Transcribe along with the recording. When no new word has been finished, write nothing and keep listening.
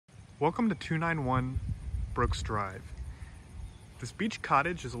Welcome to 291 Brooks Drive. This beach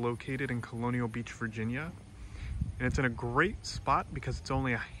cottage is located in Colonial Beach, Virginia, and it's in a great spot because it's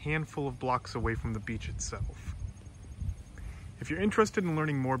only a handful of blocks away from the beach itself. If you're interested in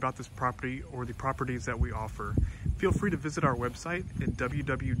learning more about this property or the properties that we offer, feel free to visit our website at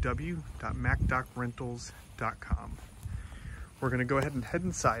www.macdocrentals.com. We're going to go ahead and head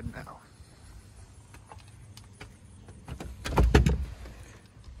inside now.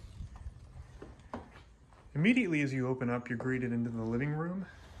 Immediately as you open up, you're greeted into the living room.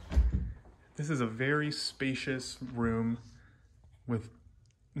 This is a very spacious room with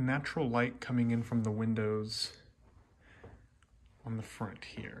natural light coming in from the windows on the front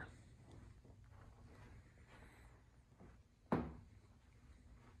here.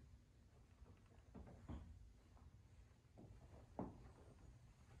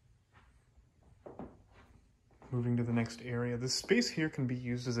 Moving to the next area, this space here can be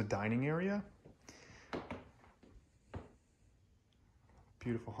used as a dining area.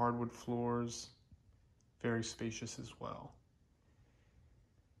 Beautiful hardwood floors, very spacious as well.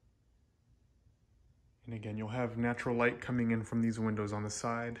 And again, you'll have natural light coming in from these windows on the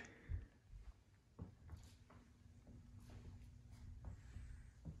side.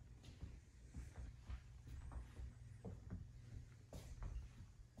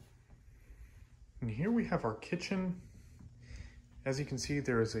 And here we have our kitchen. As you can see,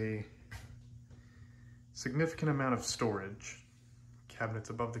 there is a significant amount of storage. Cabinets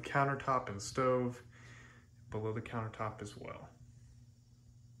above the countertop and stove, below the countertop as well.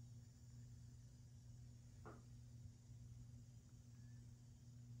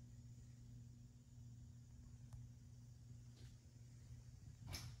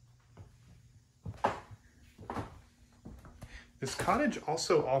 This cottage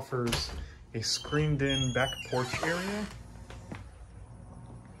also offers a screened-in back porch area.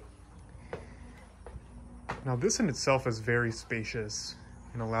 Now this in itself is very spacious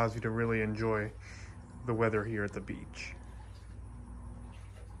and allows you to really enjoy the weather here at the beach.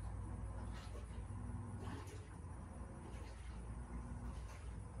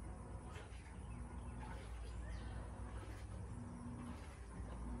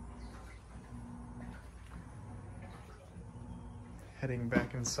 Heading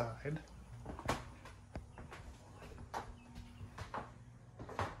back inside.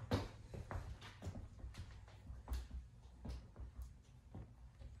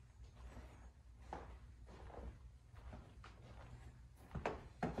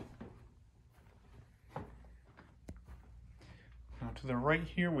 To the right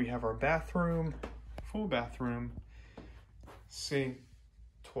here, we have our bathroom, full bathroom, sink,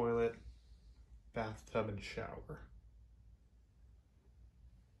 toilet, bathtub, and shower.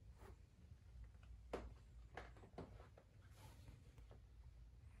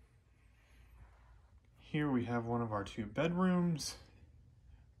 Here we have one of our two bedrooms.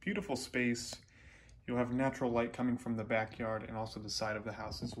 Beautiful space. You'll have natural light coming from the backyard and also the side of the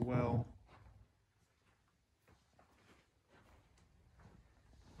house as well.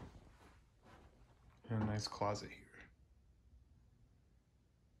 And a nice closet here.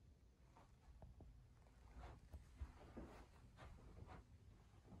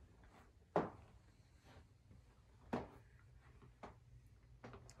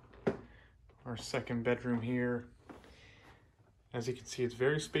 Our second bedroom here. As you can see, it's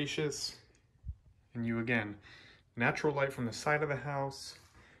very spacious. And you, again, natural light from the side of the house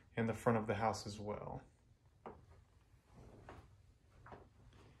and the front of the house as well.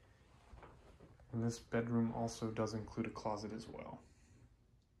 And this bedroom also does include a closet as well.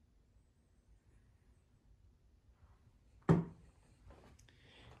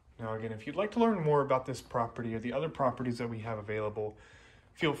 Now again, if you'd like to learn more about this property or the other properties that we have available,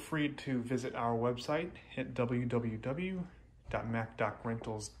 feel free to visit our website at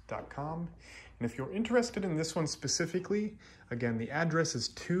www.macdocrentals.com. And if you're interested in this one specifically, again, the address is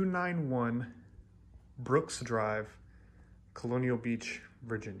 291 Brooks Drive, Colonial Beach,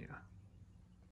 Virginia.